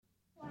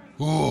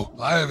Oh,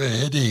 I have a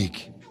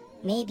headache.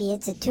 Maybe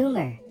it's a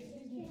tumor.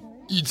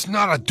 It's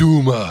not a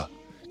tumor.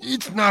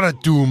 It's not a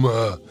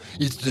tumor.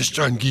 It's the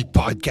Sean Geek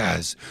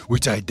Podcast,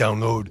 which I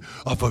download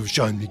off of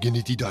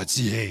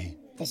SeanMcGinnity.ca.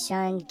 The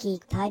Sean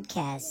Geek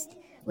Podcast,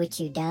 which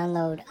you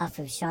download off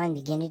of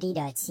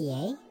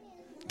SeanMcGinnity.ca.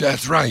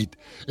 That's right.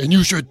 And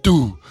you should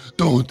too.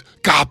 Don't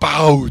cop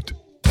out.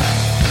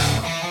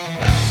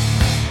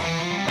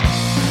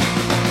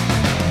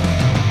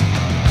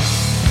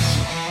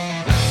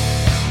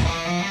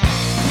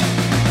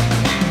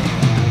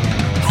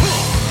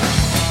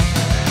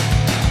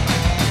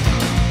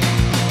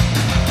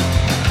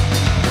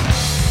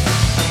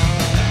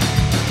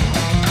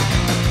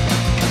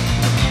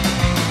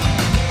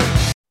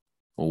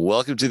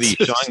 Welcome to the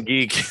Sean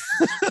Geek.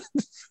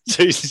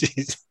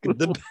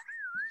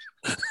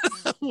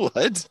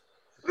 What?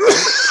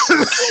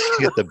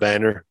 Get the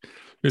banner.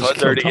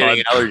 Todd's already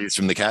getting allergies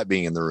from the cat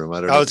being in the room.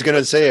 I was going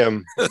to say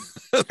I'm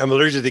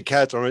allergic to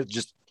cats. I'm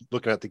just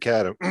looking at the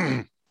cat.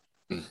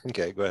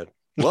 Okay, go ahead.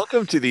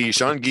 Welcome to the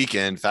Sean Geek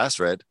and Fast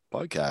Red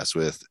podcast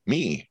with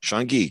me,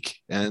 Sean Geek,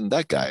 and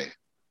that guy,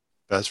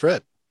 Fast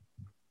Red.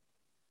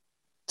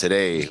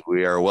 Today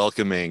we are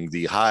welcoming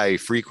the High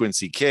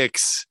Frequency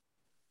Kicks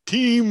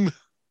team.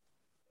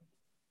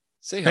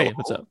 Say hello. Hey,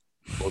 what's up?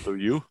 Both of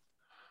you.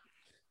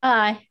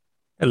 Hi.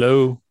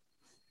 Hello.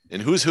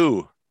 And who's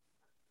who?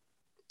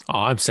 Oh,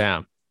 I'm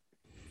Sam.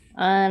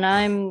 And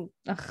I'm...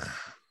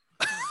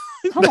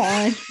 Come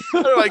on.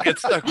 How do I get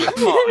stuck with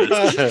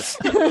Thomas?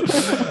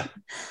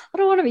 I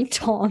don't want to be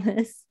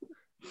Thomas.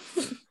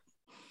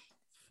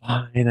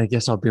 Fine, I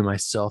guess I'll be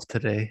myself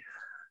today.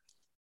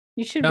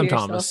 You should I'm be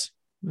yourself. Thomas.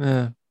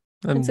 Yeah,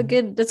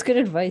 That's good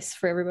advice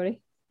for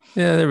everybody.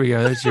 Yeah, there we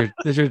go.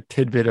 There's your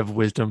tidbit of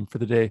wisdom for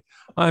the day.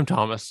 I'm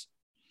Thomas.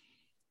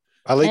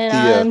 I like And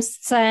the. I'm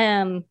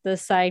Sam, the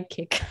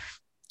sidekick.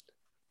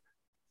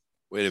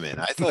 Wait a minute.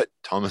 I thought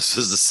Thomas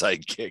was the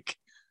sidekick.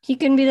 He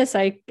can be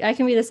the I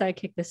can be the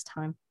sidekick this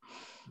time.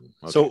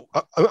 Okay. So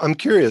I'm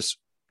curious.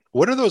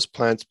 What are those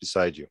plants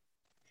beside you?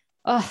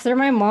 Oh, they're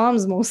my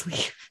mom's mostly.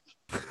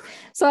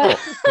 So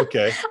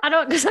Okay. I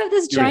don't, because I have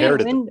this You giant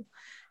inherited them. window.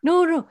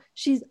 No,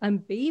 I'm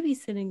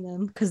babysitting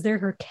them because they're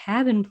her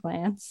cabin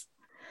plants.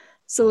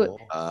 So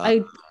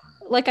I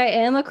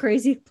am a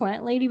crazy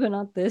plant lady, but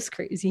not this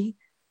crazy.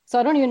 So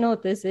I don't even know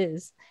what this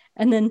is.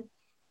 And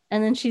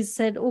then she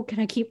said, "Oh, can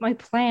I keep my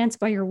plants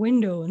by your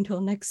window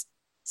until next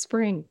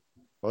spring?"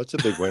 Well, it's a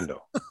big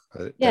window.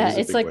 That Yeah, is a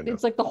it's big like window.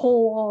 it's like the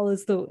whole wall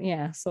is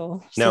the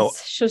So Now-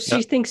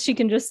 she thinks she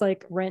can just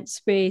like rent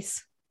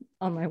space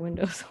on my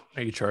windows.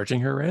 Are you charging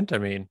her rent? I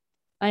mean,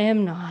 I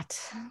am not.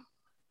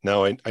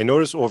 Now I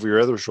noticed over your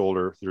other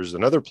shoulder there's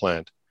another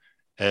plant,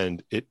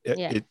 and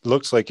it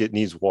looks like it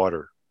needs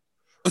water.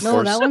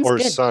 No, that one's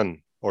good.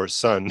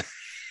 sun.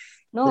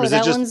 No, or is it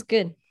that just- one's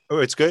good. Oh,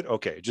 it's good.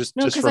 Okay, just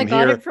No, because from I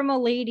got here. it from a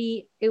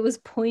lady. It was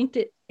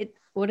pointed.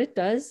 What it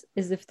does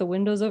is if the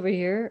window's over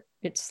here,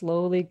 it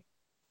slowly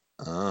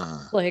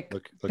like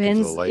Look into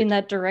bends the light. in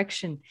that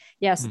direction.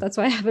 Yes, that's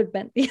why I have it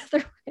bent the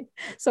other way.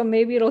 So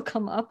maybe it'll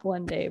come up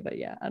one day. But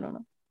yeah, I don't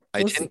know.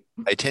 I We'll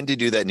I tend to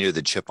do that near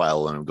the chip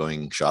aisle when I'm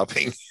going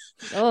shopping.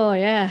 Oh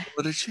yeah,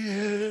 What a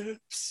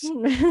chips.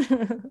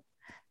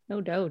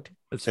 no doubt.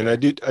 that's And fair.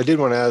 I did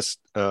want to ask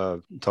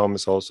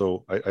Thomas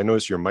also. I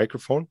noticed your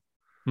microphone.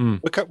 Hmm.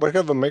 What kind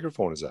of a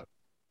microphone is that?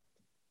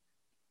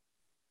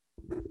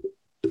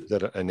 Is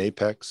that an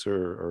Apex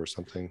or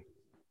something?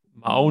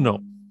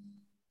 Maono.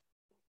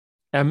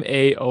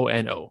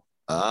 Maono.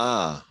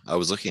 I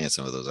was looking at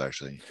some of those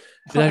actually.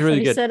 That's really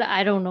He good. said,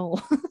 "I don't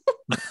know."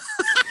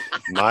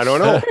 I don't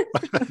know.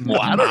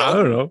 Well, I don't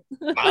know.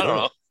 I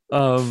don't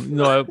know.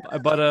 No, I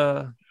bought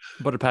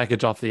a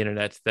package off the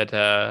internet that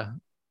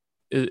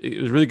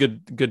it was really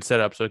good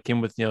setup. So it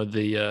came with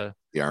the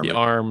The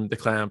arm, the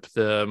clamp,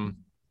 the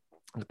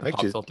pop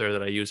Actually- filter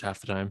that I use half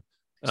the time.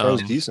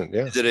 Sounds decent.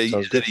 Yeah. Is it a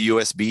Sounds good.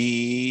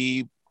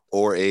 USB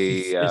or a?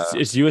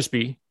 It's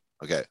USB.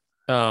 Okay.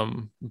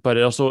 But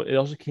it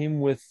also came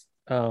with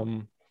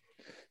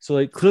so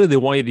like clearly they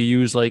want you to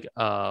use like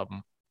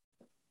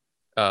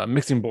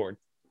mixing board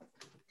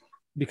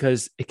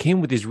because it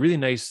came with these really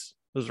nice.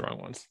 Those are the wrong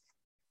ones.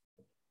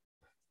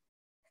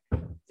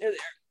 There.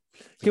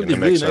 Came with these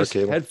An really MXR nice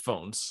cable.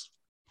 headphones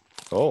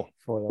Oh,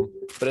 for them,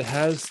 but it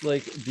has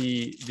like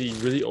the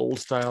really old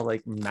style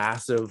like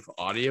massive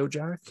audio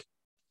jack.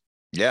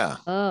 Yeah.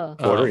 Oh,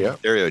 quarter. Yeah.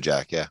 Stereo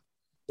jack. Yeah.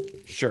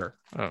 Sure.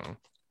 I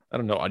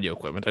don't know audio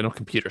equipment. I know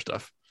computer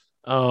stuff.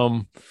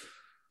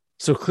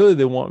 So clearly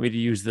they want me to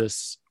use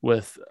this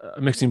with a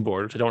mixing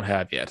board, which I don't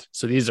have yet.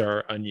 So these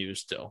are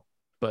unused still.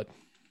 But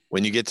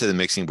When you get to the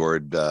mixing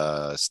board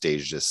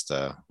stage, just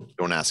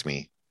don't ask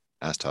me.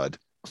 Ask Todd.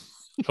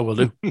 I will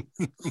do.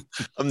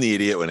 I'm the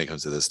idiot when it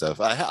comes to this stuff.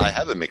 I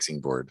have a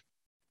mixing board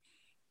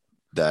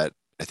that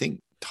I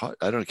think Todd.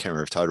 I can't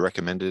remember if Todd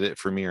recommended it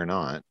for me or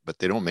not. But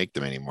they don't make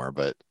them anymore.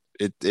 But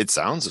it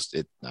sounds.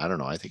 I don't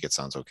know. I think it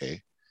sounds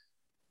okay.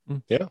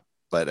 Yeah.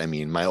 But I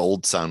mean, my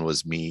old sound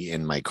was me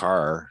in my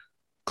car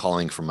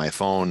calling from my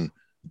phone.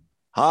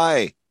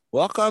 Hi,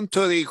 welcome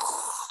to the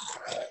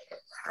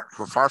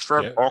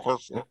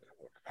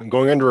I'm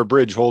going under a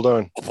bridge. Hold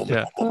on.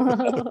 Yeah.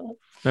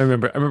 I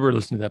remember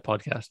listening to that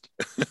podcast.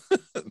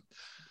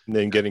 And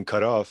then getting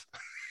cut off.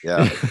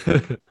 Yeah.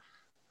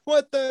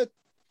 What the?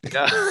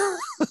 Yeah.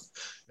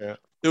 Yeah.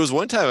 There was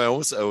one time I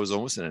was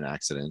almost in an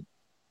accident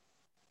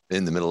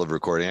in the middle of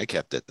recording. I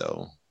kept it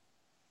though.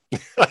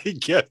 I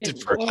kept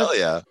it for Hell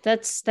yeah.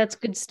 That's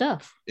good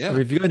stuff. Yeah. I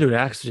mean, if you got into an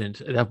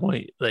accident at that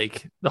point,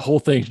 like the whole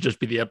thing should just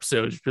be the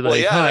episode. Just be like, Well,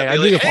 yeah, hi, I'd I'm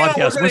be doing like, a "Hey,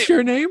 podcast. What's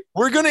your name?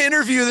 We're gonna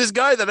interview this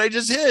guy that I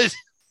just hit.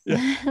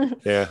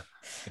 Yeah.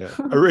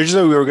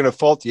 Originally, we were going to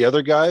fault the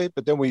other guy,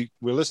 but then we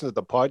listened to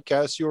the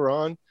podcast you were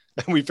on,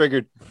 and we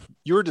figured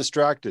you were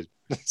distracted,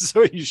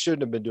 so you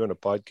shouldn't have been doing a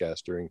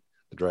podcast during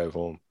the drive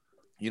home.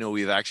 You know,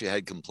 we've actually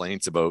had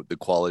complaints about the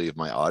quality of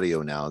my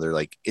audio now. They're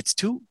like, it's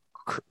too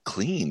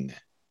clean.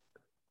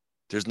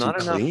 There's not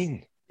Too enough.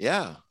 clean.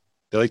 Yeah.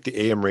 They like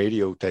the AM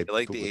radio type. I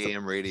like with the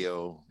AM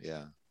radio.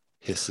 Yeah.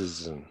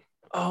 hisses and.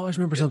 Oh, I just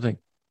remember something.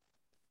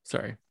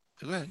 Sorry.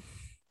 Go ahead.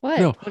 What?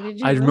 No, What did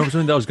you I remember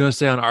something that I was going to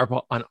say on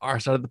our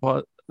side of the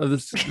pod of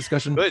this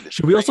discussion. Good.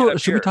 Should we Bring it up we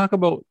here. talk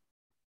about?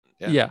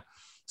 Yeah. Yeah.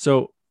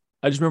 So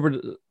I just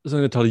remembered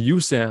something to tell you,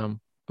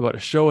 Sam, about a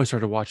show I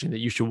started watching that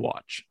you should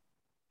watch.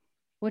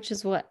 Which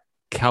is what?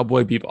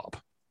 Cowboy Bebop,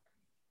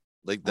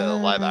 Like the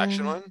live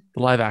action one?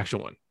 the live action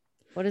one.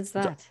 What is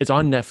that? It's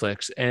on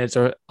Netflix and it's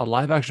a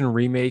live action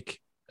remake.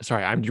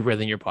 Sorry, I'm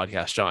derailing your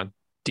podcast, Sean.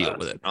 Deal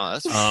with it. Oh,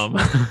 that's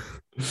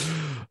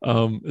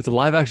It's a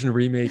live action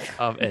remake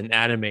of an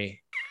anime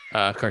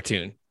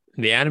cartoon.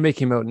 The anime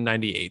came out in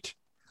 98.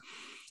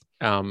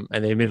 And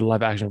they made a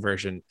live action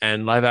version,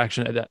 and live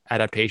action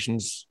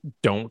adaptations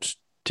don't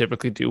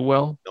typically do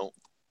well.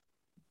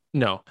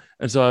 No.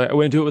 And so I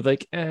went into it with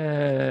like,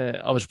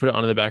 I'll just put it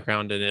on in the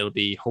background and it'll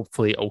be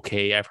hopefully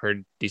okay. I've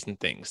heard decent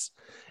things.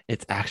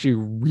 It's actually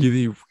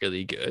really,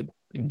 really good.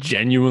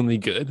 Genuinely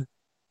good.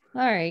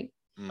 All right.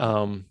 It has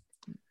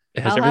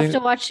I'll everything. have to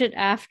watch it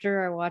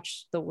after I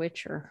watch The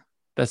Witcher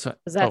That's what.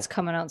 because that's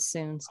coming out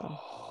soon. So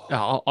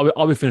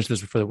I'll be finished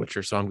this before The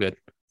Witcher, so I'm good.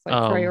 it's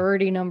like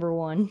priority number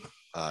one.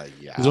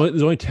 Yeah.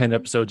 There's only 10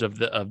 episodes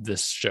of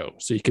this show,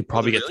 so you could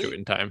probably get really? through it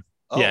in time.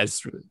 Oh, Yeah,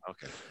 it's really,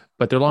 okay.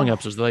 but they're long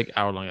episodes. They're like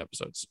hour-long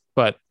episodes.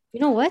 But You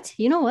know what? what?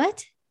 You know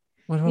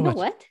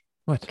what?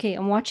 What? Okay,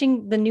 I'm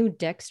watching the new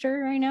Dexter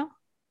right now.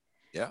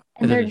 Yeah.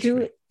 And That is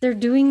true. they're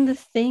doing the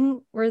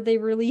thing where they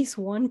release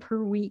one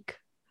per week.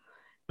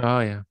 Oh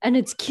yeah. And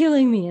it's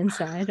killing me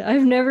inside.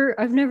 I've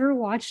never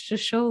watched a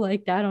show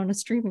like that on a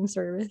streaming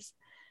service.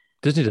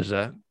 Disney does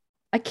that.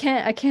 I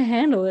can't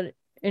handle it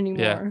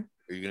anymore.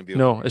 Are you gonna be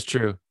No, it's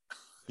true.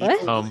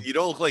 What? You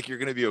don't look like you're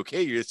gonna be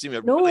okay. You seem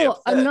really No,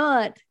 upset. I'm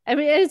not. I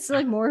mean, it's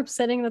like more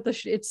upsetting that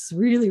it's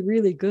really,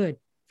 really good.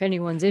 If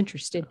anyone's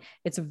interested,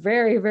 it's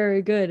very,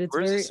 very good. It's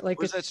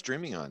Where's that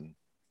streaming on?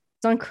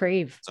 it's on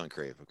Crave. It's on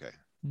Crave. Okay.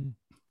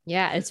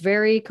 Yeah, it's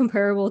very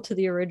comparable to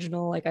the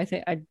original. Like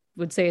I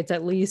would say it's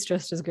at least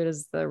just as good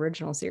as the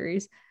original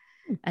series.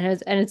 And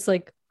it's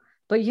like,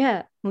 but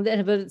yeah, but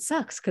it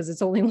sucks because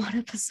it's only one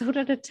episode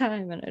at a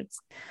time, and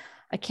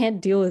I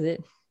can't deal with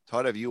it.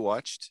 Todd, have you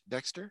watched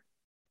Dexter?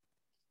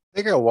 I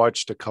think I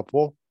watched a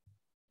couple,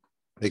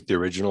 like the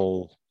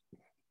original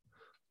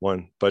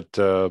one, but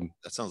That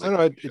sounds I like don't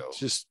know. a good show. It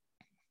just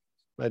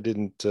I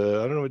didn't. I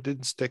don't know. It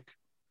didn't stick.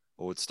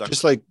 Oh, it's stuck.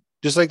 Just like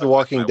The with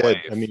Walking my Dead.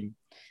 wife. I mean,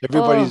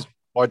 everybody's Oh.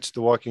 watched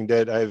The Walking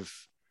Dead. I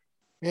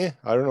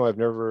don't know. I've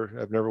never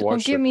Don't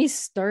watched get it. me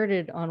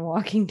started on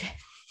Walking Dead.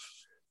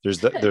 There's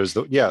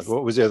the yeah.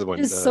 What was the other one?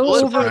 It's so Well,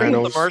 it's overrated. part of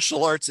the Sopranos.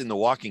 martial arts in the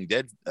Walking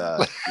Dead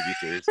TV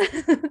series.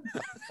 It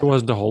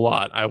wasn't a whole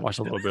lot. I watched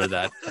a little bit of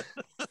that.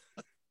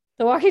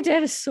 The Walking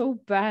Dead is so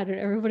bad and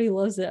everybody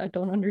loves it. I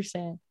don't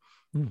understand.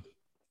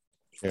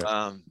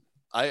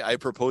 I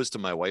proposed to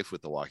my wife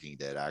with The Walking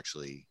Dead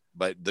actually,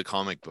 but the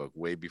comic book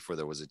way before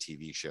there was a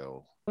TV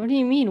show. What do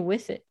you mean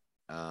with it?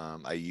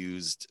 I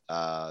used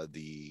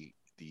the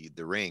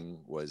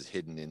ring was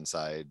hidden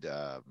inside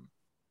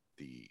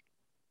the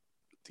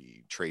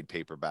trade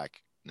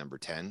paperback number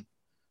 10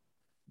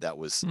 that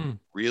was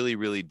really,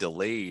 really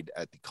delayed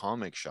at the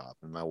comic shop,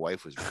 and my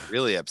wife was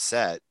really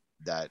upset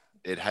that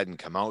it hadn't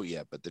come out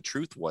yet. But the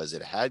truth was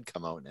it had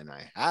come out and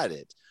I had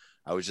it.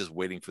 I was just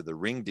waiting for the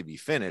ring to be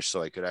finished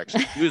so I could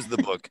actually use the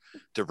book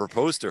to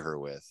propose to her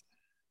with.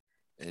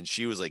 And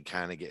she was like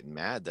kind of getting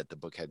mad that the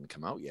book hadn't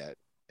come out yet.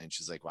 And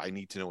she's like, well, I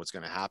need to know what's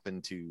going to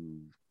happen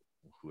to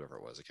whoever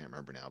it was. I can't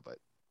remember now,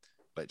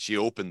 but she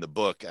opened the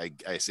book.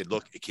 I said,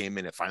 look,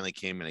 it finally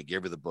came, and I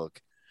gave her the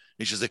book.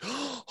 And she's like,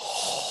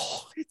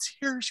 oh, it's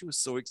here. She was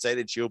so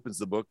excited. She opens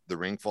the book. The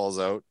ring falls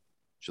out.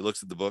 She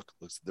looks at the book,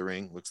 looks at the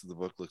ring, looks at the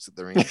book, looks at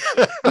the ring.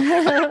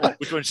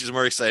 Which one she's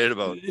more excited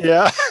about?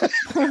 Yeah.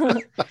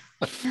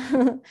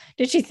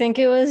 Did she think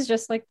it was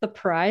just like the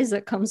prize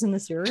that comes in the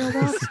cereal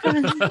box?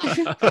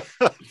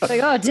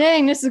 Like, oh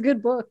dang, this is a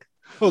good book.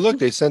 Oh, look,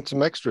 they sent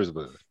some extras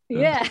with it.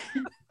 Yeah.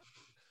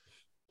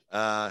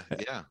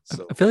 Yeah.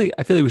 So I feel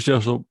like we should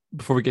also,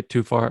 before we get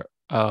too far,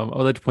 I would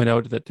like to point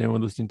out that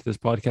anyone listening to this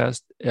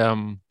podcast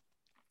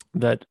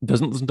that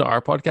doesn't listen to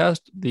our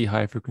podcast, the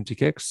High Frequency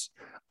Kicks,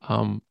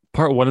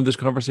 part one of this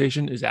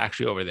conversation is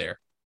actually over there.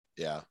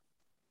 Yeah.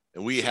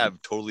 And we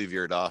have totally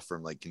veered off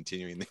from like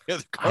continuing the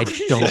other I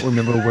conversation. don't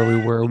remember where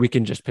we were. We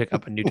can just pick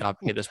up a new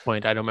topic at this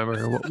point. I don't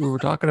remember what we were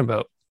talking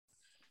about.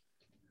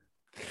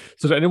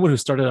 So to anyone who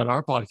started on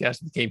our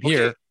podcast and came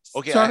here,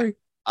 Okay. sorry.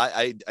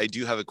 I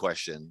do have a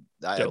question.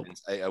 Go.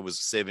 I was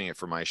saving it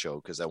for my show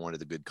because I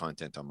wanted the good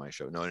content on my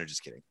show. No,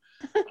 just kidding.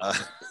 I'm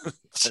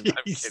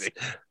kidding.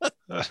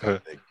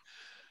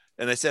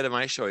 And I said at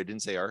my show, I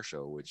didn't say our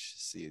show, which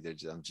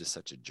I'm just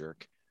such a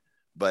jerk.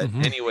 But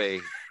anyway,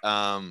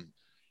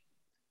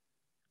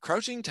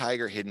 Crouching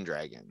Tiger, Hidden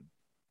Dragon,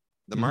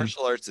 the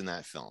martial arts in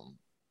that film.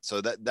 So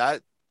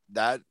that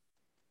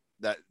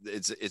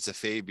it's a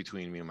fade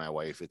between me and my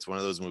wife. It's one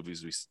of those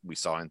movies we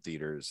saw in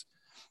theaters,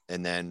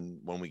 and then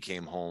when we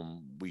came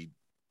home, we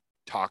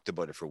talked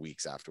about it for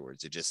weeks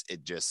afterwards. It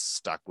just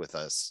stuck with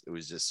us. It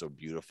was just so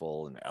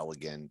beautiful and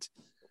elegant.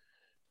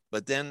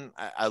 But then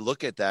I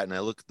look at that and I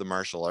look at the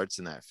martial arts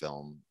in that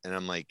film, and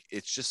I'm like,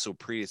 it's just so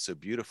pretty, it's so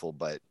beautiful,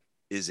 but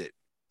is it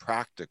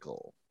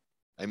practical?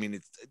 I mean,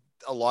 it's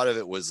a lot of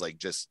it was like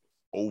just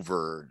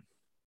overdone,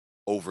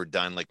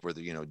 like where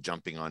they're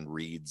jumping on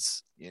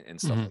reeds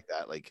and stuff like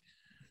that. Like,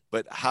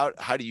 but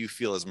how do you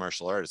feel as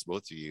martial artists,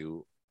 both of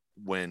you,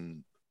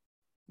 when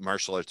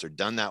martial arts are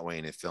done that way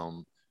in a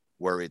film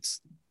where it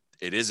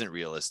isn't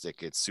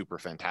realistic, it's super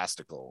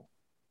fantastical?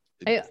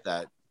 Does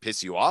that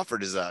piss you off, or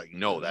does that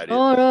no,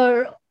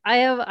 I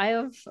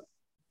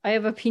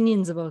have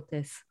opinions about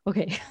this.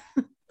 Okay.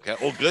 Okay.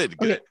 Oh, good.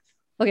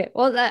 Okay.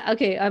 Well,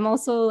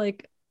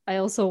 I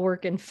also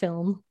work in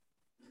film,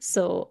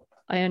 so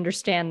I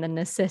understand the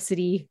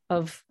necessity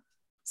of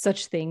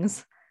such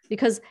things,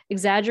 because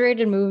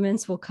exaggerated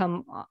movements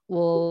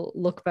will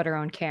look better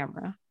on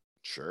camera.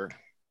 Sure.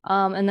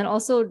 And then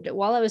also,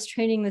 while I was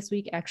training this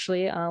week,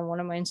 actually, one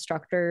of my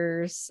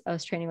instructors I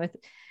was training with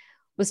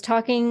was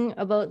talking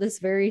about this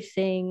very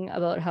thing,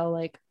 about how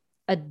like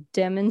a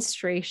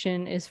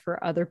demonstration is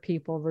for other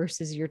people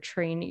versus your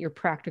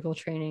practical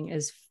training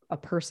is a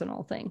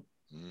personal thing.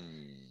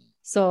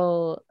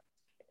 So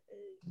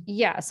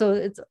yeah, so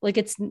it's like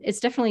it's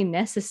definitely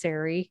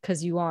necessary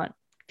because you want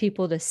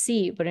people to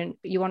see,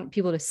 you want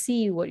people to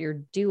see what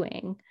you're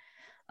doing.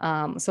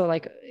 So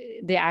like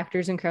the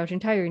actors in Crouching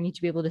Tiger need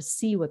to be able to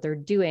see what they're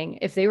doing.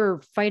 If they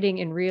were fighting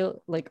in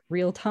real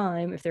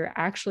time, if they're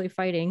actually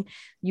fighting,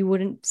 you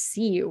wouldn't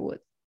see what,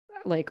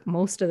 like,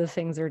 most of the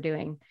things they're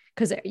doing,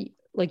 because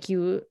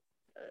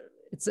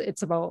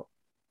it's about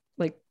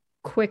like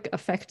quick,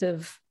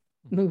 effective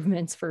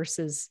movements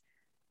versus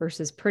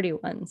pretty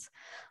ones.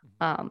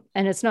 And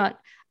it's not,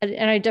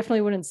 and I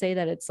definitely wouldn't say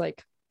that it's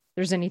like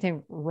there's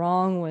anything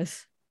wrong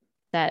with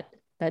that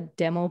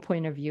demo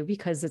point of view,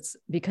 because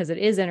it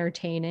is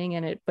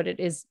entertaining, but it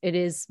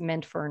is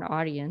meant for an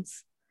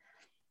audience,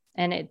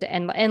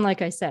 and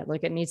like I said,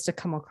 like it needs to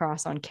come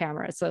across on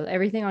camera. So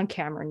everything on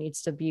camera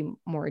needs to be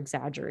more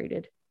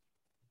exaggerated.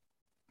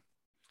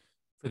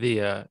 For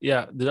the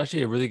there's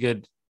actually a really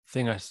good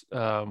thing,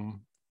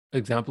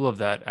 example of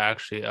that,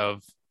 actually,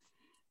 of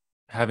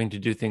having to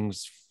do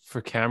things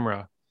for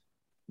camera.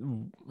 I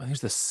think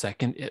it's the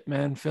second Ip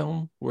Man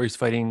film where he's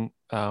fighting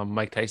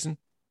Mike Tyson.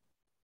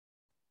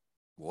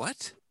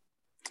 What?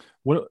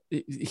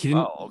 He didn't.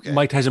 Oh, okay.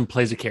 Mike Tyson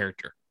plays a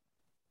character.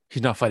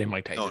 He's not fighting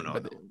Mike Tyson. No.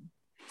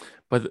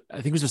 But I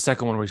think it was the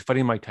second one where he's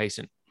fighting Mike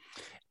Tyson.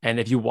 And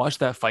if you watch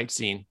that fight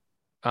scene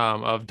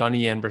of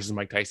Donnie Yen versus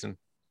Mike Tyson,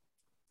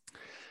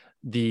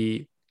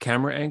 the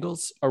camera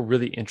angles are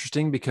really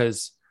interesting,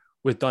 because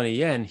with Donnie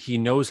Yen, he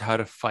knows how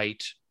to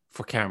fight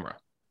for camera,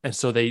 and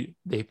so they're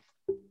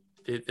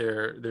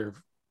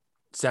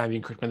Sam, you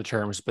can correct me on the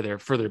terms, but they're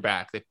further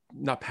back. They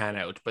not pan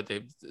out, but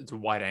it's a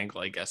wide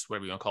angle, I guess,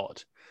 whatever you want to call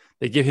it.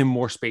 They give him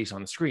more space on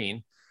the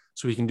screen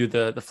so he can do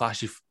the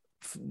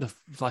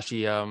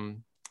flashy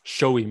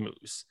showy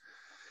moves.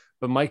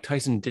 But Mike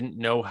Tyson didn't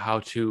know how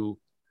to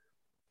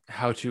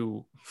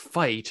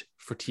fight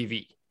for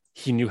TV.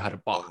 He knew how to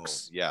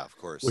box. Oh, yeah, of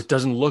course. Which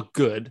doesn't look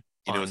good.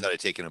 He knows how to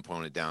take an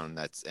opponent down.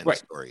 That's end of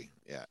story.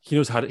 Yeah. He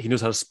knows how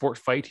to sport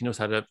fight. He knows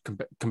how to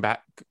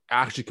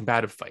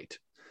combative fight.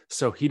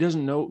 So he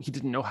didn't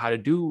know how to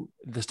do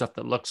the stuff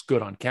that looks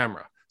good on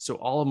camera. So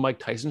all of Mike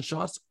Tyson's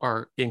shots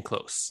are in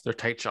close. They're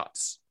tight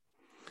shots.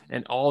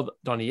 And all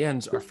Donnie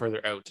Yen's are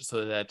further out,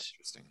 so that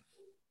Interesting.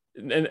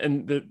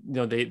 And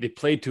they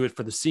played to it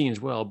for the scenes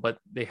well, but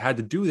they had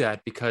to do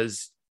that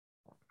because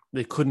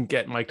they couldn't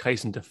get Mike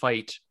Tyson to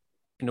fight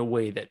in a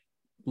way that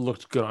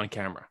looked good on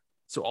camera.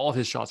 So all of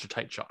his shots are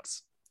tight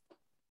shots.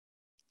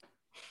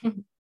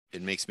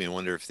 It makes me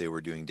wonder if they were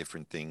doing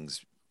different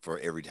things for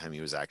every time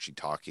he was actually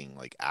talking,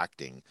 like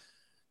acting,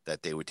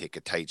 that they would take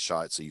a tight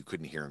shot so you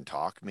couldn't hear him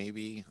talk,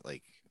 maybe.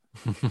 Like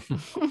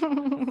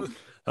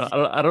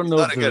I don't know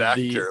not if a good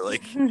actor.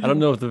 Like I don't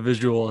know if the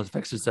visual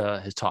affects his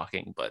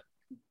talking, but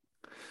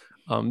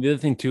the other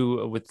thing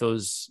too with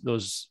those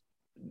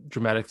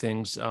dramatic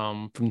things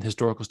from the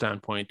historical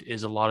standpoint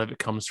is a lot of it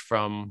comes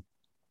from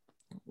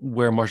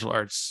where martial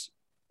arts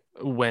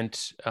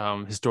went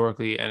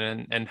historically,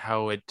 and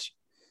how it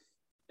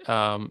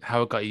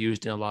got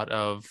used in a lot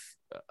of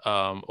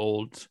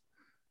old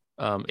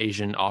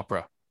Asian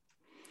opera.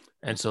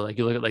 And so like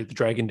you look at like the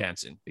dragon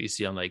dancing that you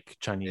see on like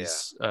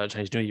Chinese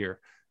New Year,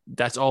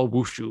 that's all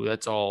wushu.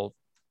 That's all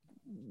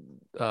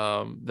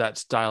that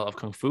style of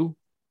kung fu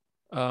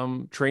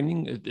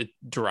training. It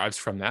derives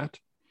from that.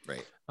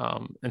 Right.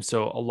 And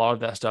so a lot of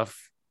that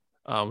stuff,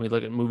 when you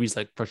look at movies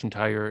like Crouching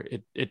Tiger,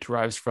 it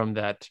derives from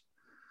that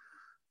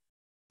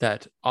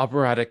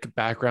operatic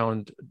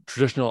background,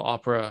 traditional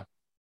opera,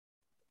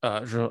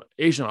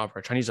 Asian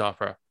opera, Chinese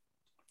opera,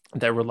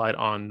 that relied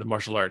on the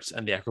martial arts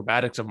and the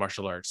acrobatics of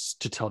martial arts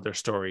to tell their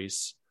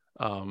stories,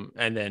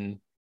 and then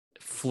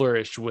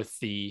flourish with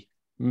the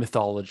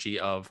mythology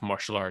of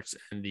martial arts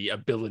and the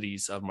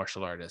abilities of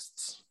martial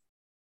artists.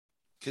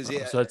 Because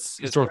So that's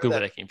historically where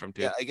that came from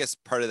too. Yeah, I guess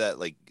part of that,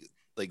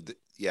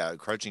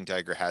 Crouching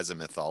Tiger has a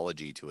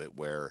mythology to it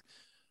where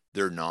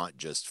they're not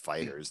just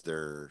fighters.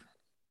 They're,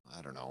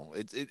 I don't know.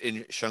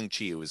 In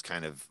Shang-Chi, it was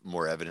kind of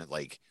more evident,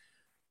 like,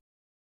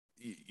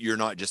 you're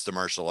not just a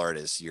martial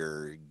artist.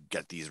 You're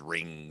got these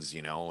rings,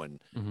 and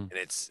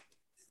it's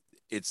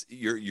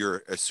you're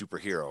a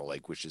superhero,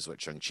 like, which is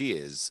what Shang-Chi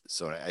is.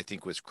 So I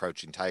think with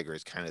Crouching Tiger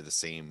is kind of the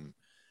same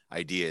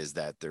idea, is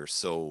that they're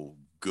so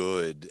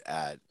good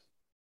at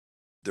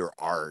their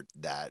art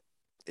that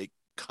it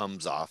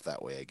comes off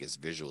that way. I guess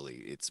visually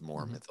it's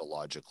more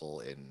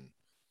mythological in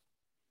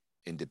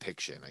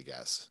depiction, I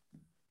guess.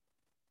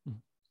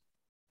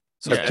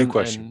 So I have two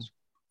questions.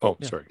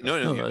 Sorry.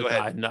 No, go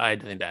ahead. No, I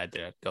had nothing to add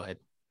there. Go ahead.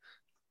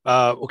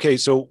 Okay,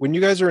 so when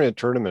you guys are in a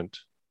tournament,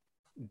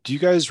 do you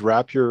guys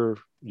wrap your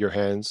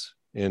hands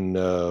in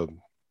there's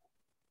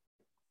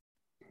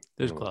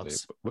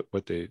gloves.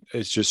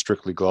 It's just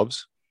strictly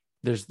gloves?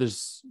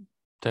 There's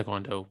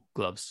Taekwondo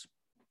gloves,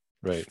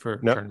 right, for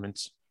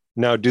tournaments.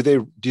 Now, do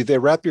they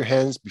wrap your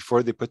hands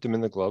before they put them in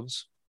the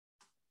gloves?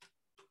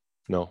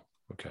 No.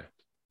 Okay.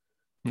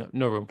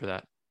 No room for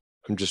that.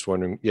 I'm just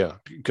wondering,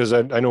 because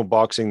I know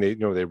boxing, they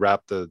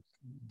wrap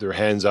their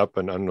hands up,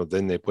 and I don't know,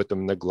 then they put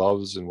them in the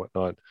gloves and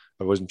whatnot.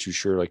 I wasn't too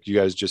sure. Like, you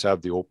guys just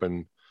have the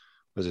opened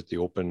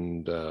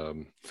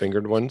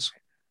fingered ones?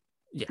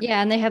 Yeah,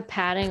 and they have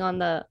padding on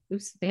the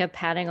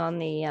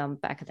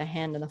back of the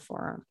hand and the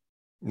forearm.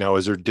 Now,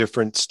 is there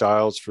different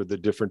styles for the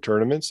different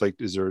tournaments? Like,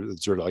 is there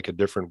like a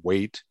different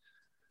weight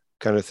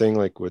kind of thing,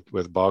 like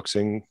with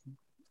boxing,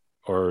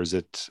 or are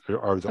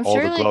all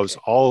the gloves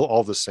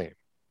all the same?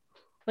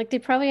 Like, they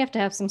probably have to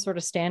have some sort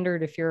of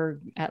standard if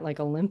you're at like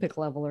Olympic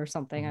level or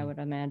something, I would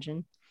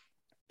imagine.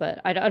 But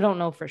I don't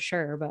know for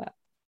sure. But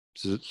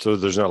so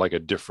there's not like a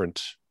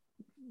different,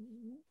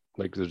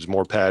 like, there's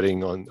more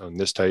padding on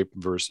this type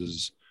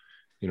versus,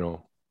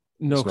 no,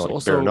 it's not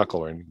like bare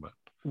knuckle or anything. But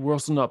we're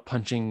also not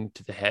punching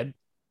to the head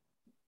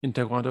in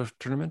Taekwondo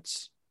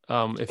tournaments.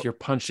 If you're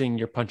punching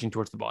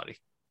towards the body.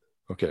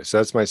 Okay, so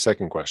that's my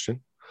second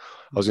question.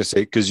 I was going to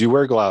say, because you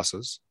wear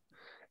glasses,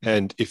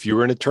 and if you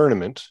were in a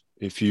tournament,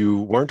 if you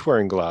weren't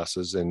wearing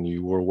glasses and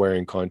you were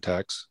wearing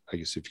contacts, I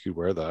guess if you could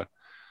wear that,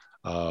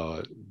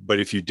 but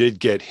if you did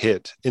get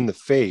hit in the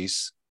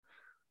face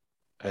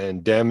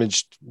and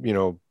damaged,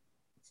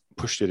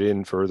 pushed it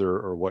in further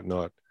or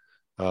whatnot,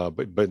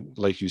 but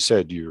like you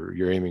said,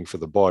 you're aiming for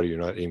the body, you're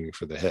not aiming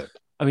for the head.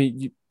 I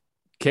mean,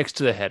 kicks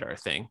to the head are a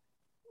thing,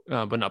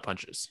 but not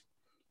punches.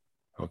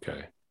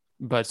 Okay.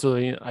 But so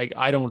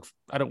I don't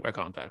wear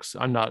contacts.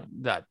 I'm not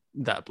that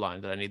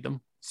blind that I need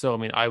them. So I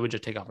mean, I would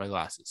just take off my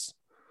glasses.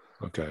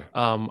 Okay.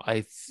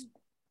 I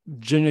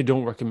generally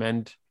don't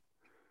recommend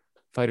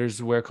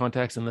fighters wear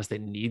contacts unless they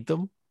need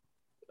them.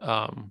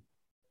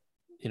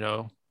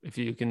 If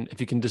you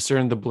can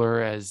discern the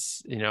blur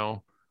as,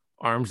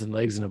 arms and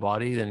legs and a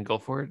body, then go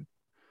for it.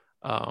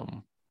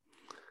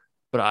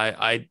 But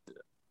I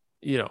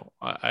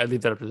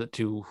leave that up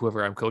to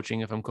whoever I'm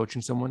coaching. If I'm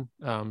coaching someone,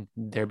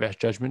 their best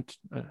judgment.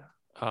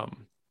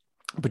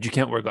 But you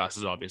can't wear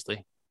glasses,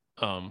 obviously,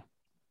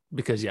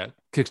 because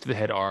kicks to the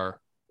head are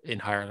in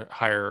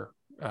higher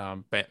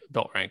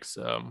belt ranks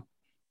are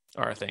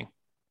a thing.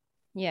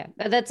 Yeah,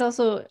 that's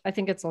also, I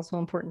think it's also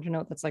important to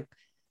note that's like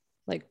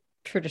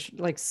tradition,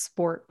 like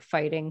sport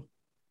fighting.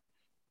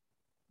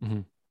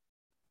 Mm-hmm.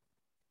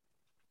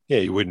 Yeah,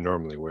 you wouldn't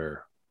normally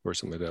wear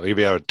something like that. Like if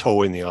you had a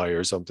toe in the eye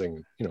or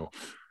something,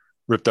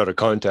 ripped out of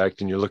contact,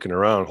 and you're looking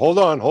around. Hold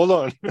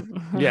on.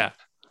 Yeah,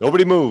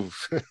 nobody move.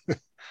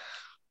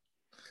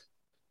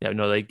 Yeah,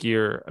 no, like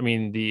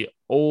the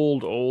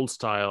old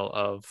style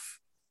of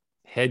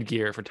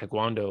headgear for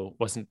Taekwondo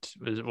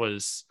it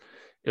was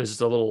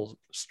just a little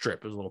strip,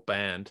 it was a little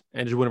band,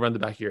 and it just went around the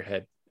back of your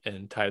head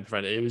and tied at the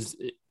front.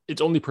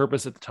 Its only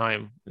purpose at the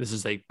time, this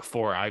is like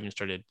before I even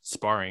started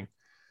sparring,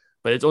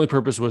 but its only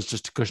purpose was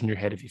just to cushion your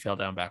head if you fell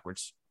down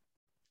backwards.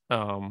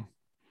 And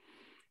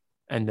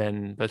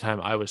then by the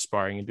time I was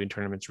sparring and doing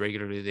tournaments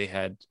regularly, they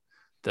had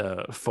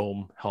the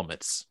foam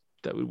helmets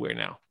that we wear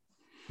now.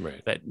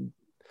 Right. That,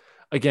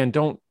 again,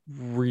 don't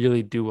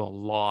really do a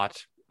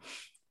lot.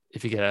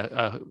 If you get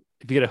a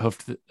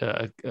hoofed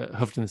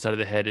in the side of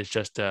the head, it's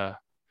just again,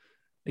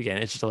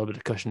 it's just a little bit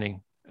of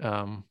cushioning.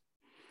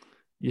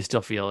 You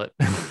still feel it.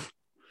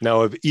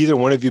 Now, have either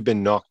one of you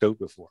been knocked out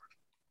before?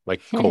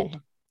 like cold.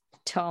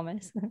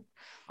 Thomas.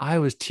 I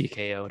was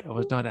TKO'd. I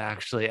was not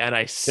actually, and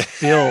I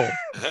still,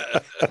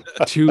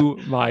 to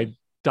my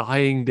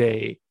dying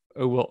day,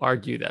 will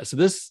argue that. So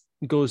this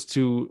goes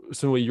to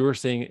some of what you were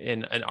saying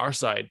in our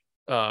side,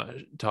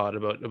 Todd,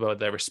 about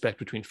the respect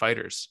between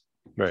fighters,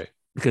 Right.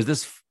 because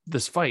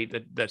this fight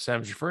that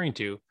Sam's referring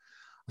to, I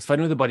was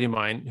fighting with a buddy of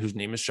mine whose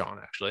name is Sean.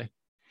 Actually,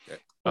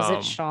 Was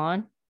it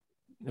Sean?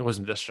 It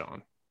wasn't this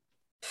Sean.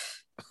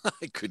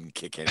 I couldn't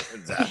kick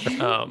anyone's ass.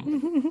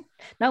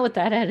 Not with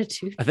that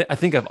attitude. I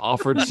think I've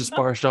offered to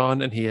spar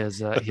Sean, and he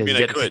has yet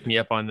to pick me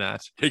up on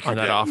that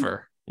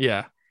offer.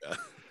 Yeah.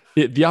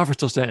 The offer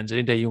still stands.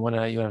 Any day you want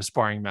to have a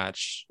sparring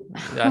match,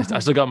 I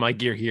still got my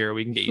gear here.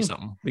 We can get you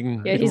something. We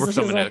can work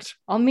something out.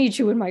 I'll meet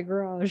you in my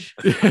garage.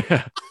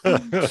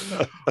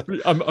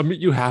 I'll meet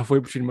you halfway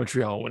between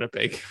Montreal and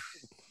Winnipeg.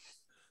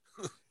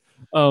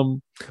 But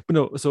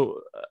no,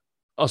 so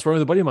I was sparring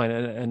with a buddy of mine,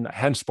 and I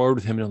hadn't sparred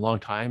with him in a long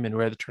time, and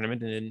we're at the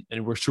tournament,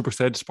 and we're super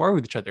excited to spar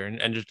with each other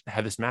and just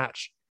have this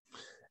match.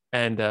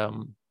 And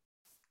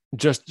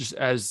just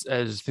as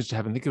things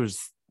happened, I think I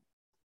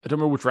don't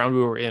remember which round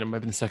we were in. It might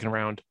have been the second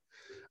round.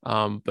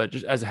 But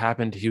just as it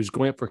happened, he was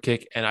going up for a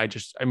kick, and I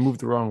moved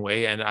the wrong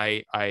way, and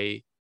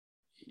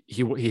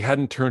he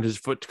hadn't turned his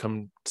foot to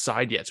come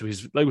side yet, so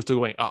his leg was still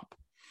going up,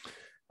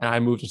 and I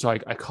moved, and so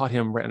I caught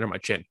him right under my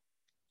chin,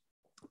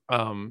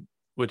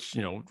 which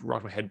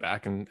rocked my head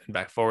back and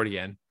back forward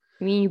again.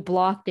 I mean, you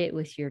blocked it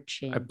with your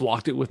chin. I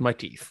blocked it with my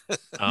teeth.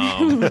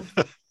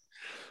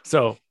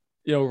 So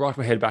rocked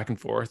my head back and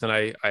forth, and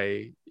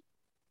I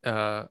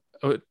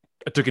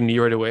took a knee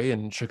right away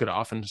and shook it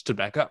off and stood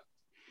back up.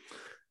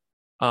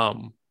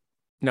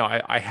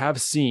 Now I have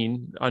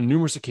seen on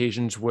numerous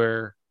occasions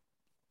where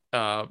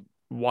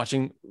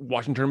watching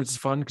tournaments is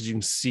fun because you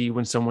can see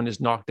when someone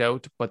is knocked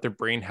out, but their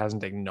brain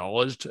hasn't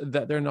acknowledged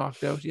that they're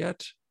knocked out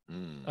yet.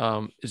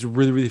 It's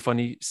really, really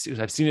funny.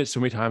 I've seen it so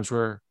many times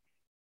where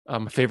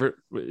my favorite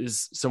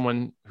is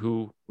someone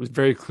who was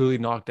very clearly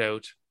knocked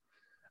out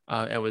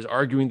and was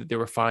arguing that they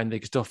were fine, they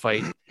could still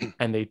fight,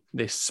 and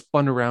they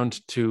spun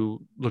around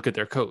to look at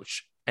their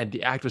coach. And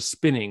the act of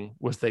spinning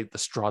was the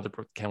straw that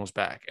broke the camel's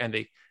back. And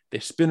they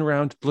spin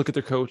around to look at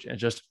their coach and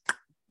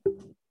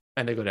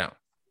they go down.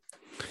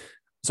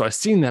 So I've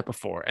seen that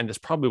before, and that's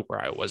probably where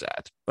I was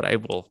at. But I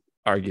will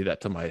argue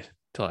that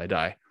till I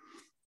die.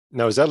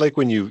 Now, is that like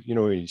when you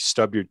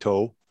stub your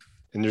toe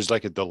and there's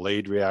like a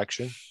delayed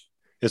reaction?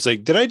 It's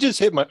like, did I just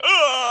hit my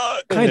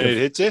and then it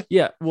hits you?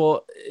 Yeah.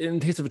 Well, in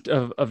the case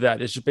of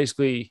that, it's just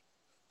basically,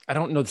 I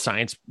don't know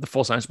the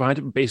full science behind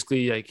it, but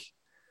basically like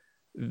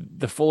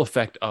the full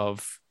effect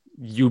of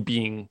you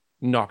being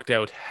knocked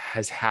out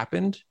has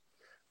happened,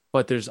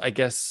 but there's, I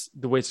guess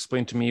the way it's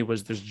explained to me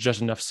was there's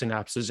just enough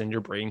synapses in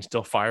your brain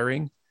still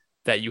firing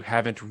that you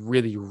haven't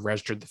really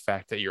registered the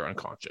fact that you're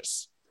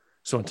unconscious.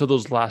 So until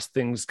those last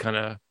things kind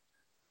of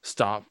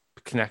stop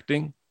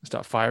connecting,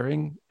 stop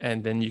firing,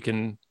 and then you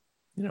can,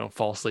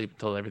 fall asleep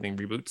until everything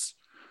reboots.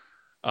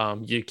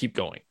 You keep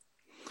going.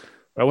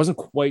 But I wasn't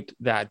quite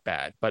that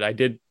bad, but I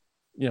did,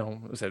 I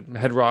said, my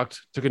head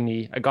rocked, took a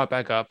knee, I got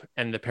back up,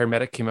 and the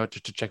paramedic came out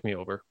to check me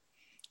over.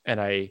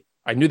 And I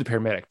knew the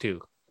paramedic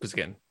too, because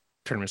again,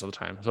 tournaments all the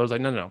time. So I was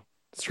like, no,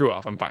 screw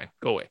off, I'm fine,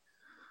 go away.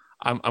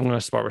 I'm going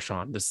to spar with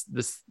Sean. This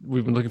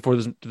we've been looking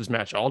forward to this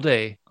match all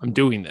day. I'm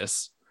doing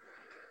this.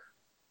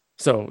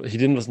 So he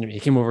didn't listen to me. He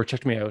came over,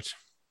 checked me out,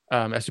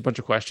 asked me a bunch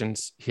of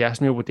questions. He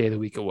asked me what day of the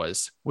week it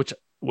was, which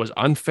was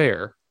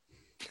unfair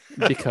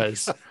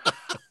because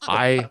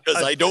I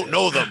don't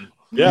know them.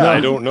 Yeah, I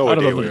don't know. I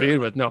don't know what to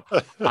begin with. No,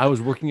 I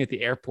was working at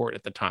the airport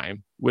at the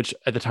time, which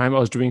at the time I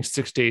was doing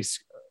 6 days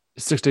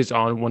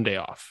on, 1 day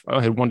off.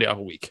 I had 1 day off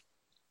a week.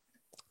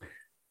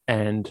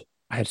 And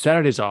I had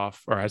Saturdays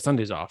off, or I had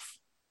Sundays off.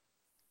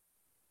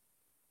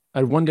 I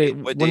had 1 day.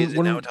 What day is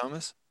it now,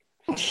 Thomas?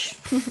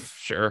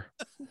 Sure.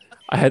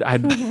 I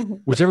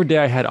had whichever day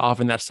I had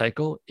off in that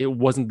cycle, it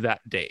wasn't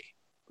that day.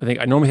 I think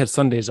I normally had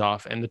Sundays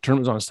off and the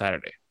tournament was on a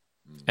Saturday.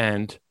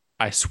 And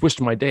I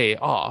switched my day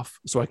off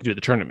so I could do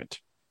the tournament.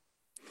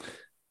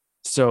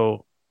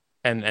 So,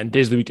 and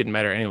days of the week didn't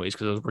matter anyways,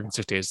 because I was working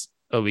 6 days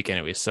a week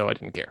anyways, so I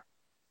didn't care.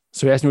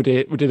 So he asked me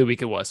what day of the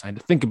week it was. I had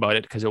to think about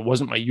it because it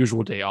wasn't my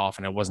usual day off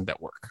and I wasn't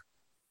at work.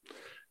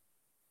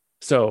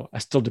 So I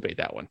still debate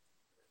that one.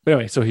 But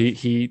anyway, so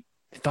he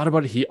thought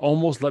about it. He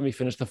almost let me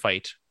finish the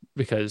fight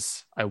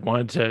because I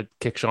wanted to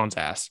kick Sean's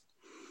ass,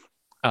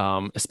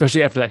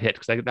 especially after that hit,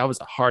 because that was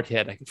a hard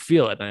hit. I could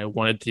feel it, and I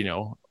wanted to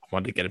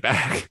get it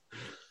back.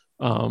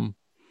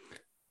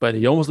 But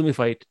he almost let me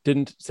fight.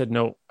 Didn't. Said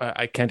no.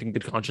 I can't in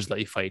good conscience let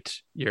you fight.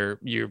 You're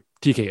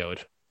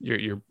TKO'd.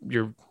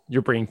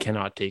 Your brain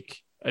cannot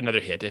take another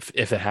hit. If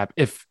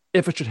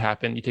it should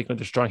happen, you take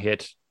another strong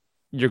hit,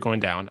 you're going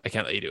down. I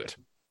can't let you do it.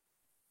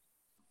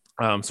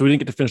 So we didn't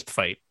get to finish the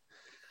fight.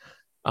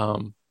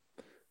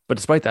 But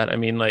despite that, I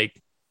mean,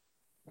 like,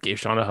 gave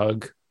Sean a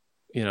hug.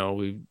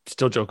 We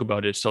still joke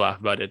about it, still laugh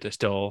about it.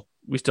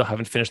 We still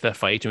haven't finished that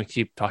fight, and we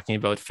keep talking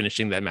about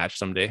finishing that match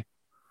someday.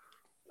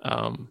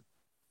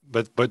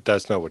 But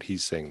that's not what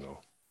he's saying, though.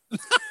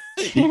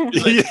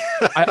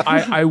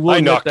 I will I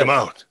admit knocked that- him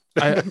out.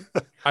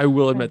 I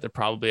will admit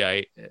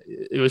that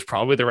it was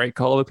probably the right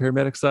call on the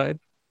paramedic side.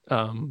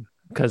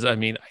 Because I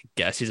mean, I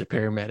guess he's a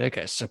paramedic.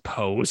 I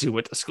suppose he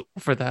went to school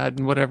for that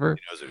and whatever.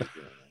 He knows what he's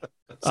doing.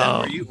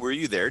 Sam, Um, were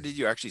you there? Did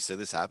you actually see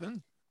this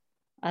happen?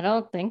 I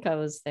don't think I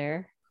was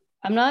there.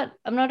 I'm not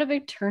a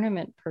big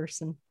tournament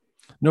person.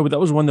 No, but that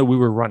was one that we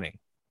were running.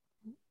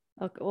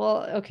 Okay.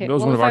 That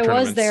was Well, one if of our I was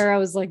tournaments. there, I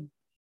was like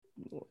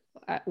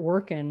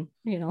working,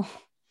 you know.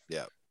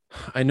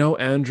 I know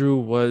Andrew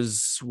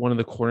was one of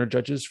the corner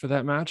judges for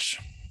that match.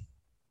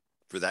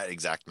 For that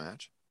exact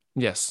match?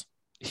 Yes,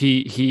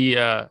 he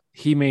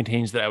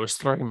maintains that I was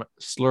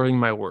slurring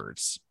my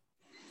words.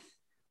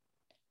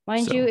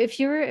 Mind So- you,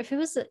 if it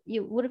was,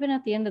 you would have been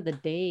at the end of the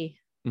day.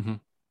 Yeah,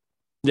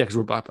 because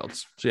we're black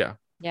belts. So yeah.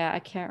 Yeah, I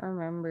can't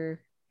remember.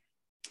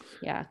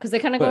 Yeah, because they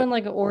kind of go But- in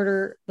like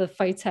order. The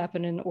fights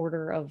happen in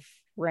order of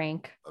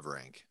rank. Of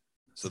rank.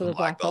 So the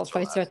black belt belts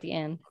fights are at the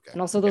end, Okay.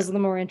 and also those are the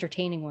more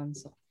entertaining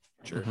ones.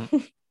 Sure.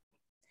 Mhm.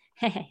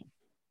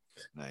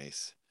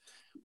 Nice.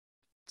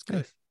 It's good.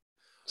 Nice.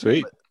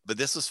 Sweet. But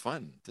this was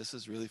fun. This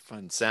is really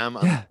fun. Sam,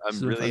 Yeah, I'm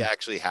this was really fun.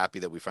 actually happy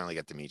that we finally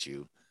got to meet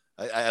you.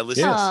 I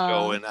listened to the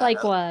show and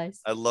likewise.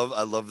 I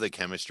love the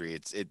chemistry.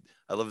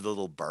 I love the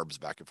little barbs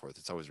back and forth.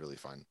 It's always really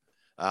fun.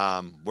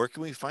 Where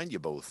can we find you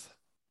both?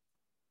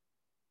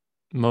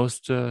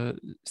 Most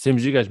same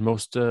as you guys.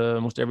 Most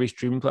every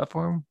streaming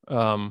platform.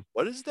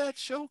 What is that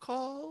show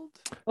called?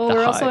 Oh, the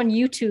we're also high- on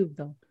YouTube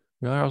though.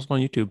 We are also on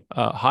YouTube.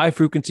 High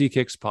Frequency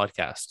Kicks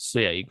podcast. So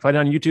yeah, you can find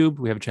it on YouTube.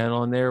 We have a channel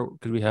on there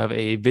because we have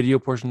a video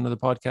portion of the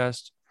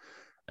podcast,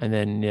 and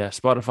then yeah,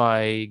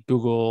 Spotify,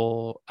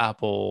 Google,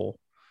 Apple,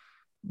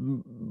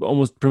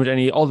 almost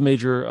pretty much all the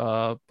major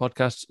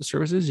podcast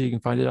services. You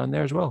can find it on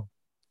there as well.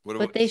 What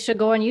But they should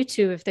go on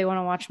YouTube if they want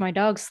to watch my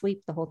dog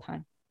sleep the whole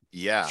time.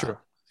 Yeah, Sure.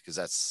 because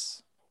that's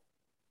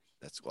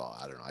well,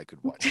 I don't know. I could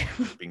watch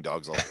sleeping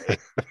dogs all day.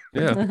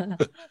 Yeah,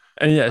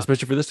 and yeah,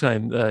 especially for this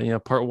time,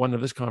 part one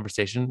of this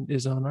conversation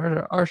is on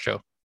our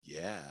show.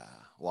 Yeah.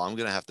 Well, I'm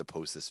gonna have to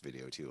post this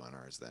video too on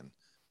ours then.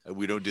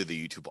 We don't do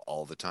the YouTube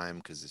all the time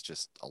because it's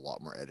just a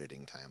lot more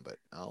editing time. But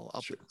I'll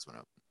Sure. put this one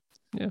up.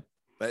 Yeah.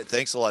 But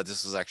thanks a lot.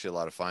 This was actually a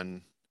lot of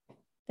fun.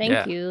 Thank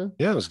Yeah. you.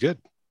 Yeah, it was good.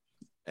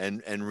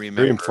 And Very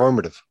remember,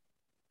 informative.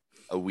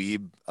 a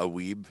weeb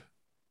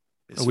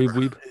is A weeb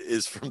from, weeb.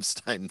 is from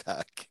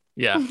Steinbach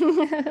Yeah,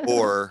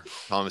 or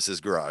Thomas's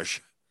garage.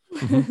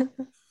 I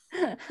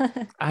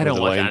Or don't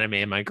the watch line- anime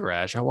in my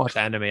garage. I watch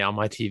anime on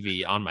my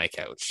TV on my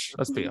couch.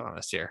 Let's be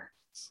honest here.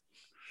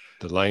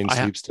 The lion I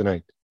ha- sleeps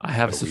tonight. I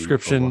have a A weeb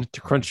subscription or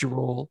to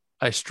Crunchyroll.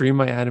 I stream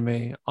my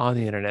anime on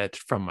the internet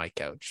from my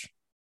couch.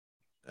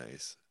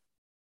 Nice.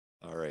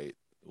 All right.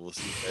 We'll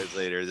see you guys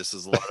later. This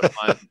is a lot of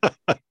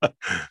fun.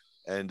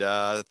 And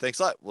thanks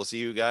a lot. We'll see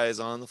you guys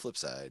on the flip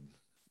side.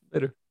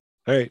 Later.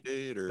 All right.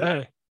 Later.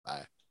 Bye.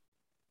 Bye.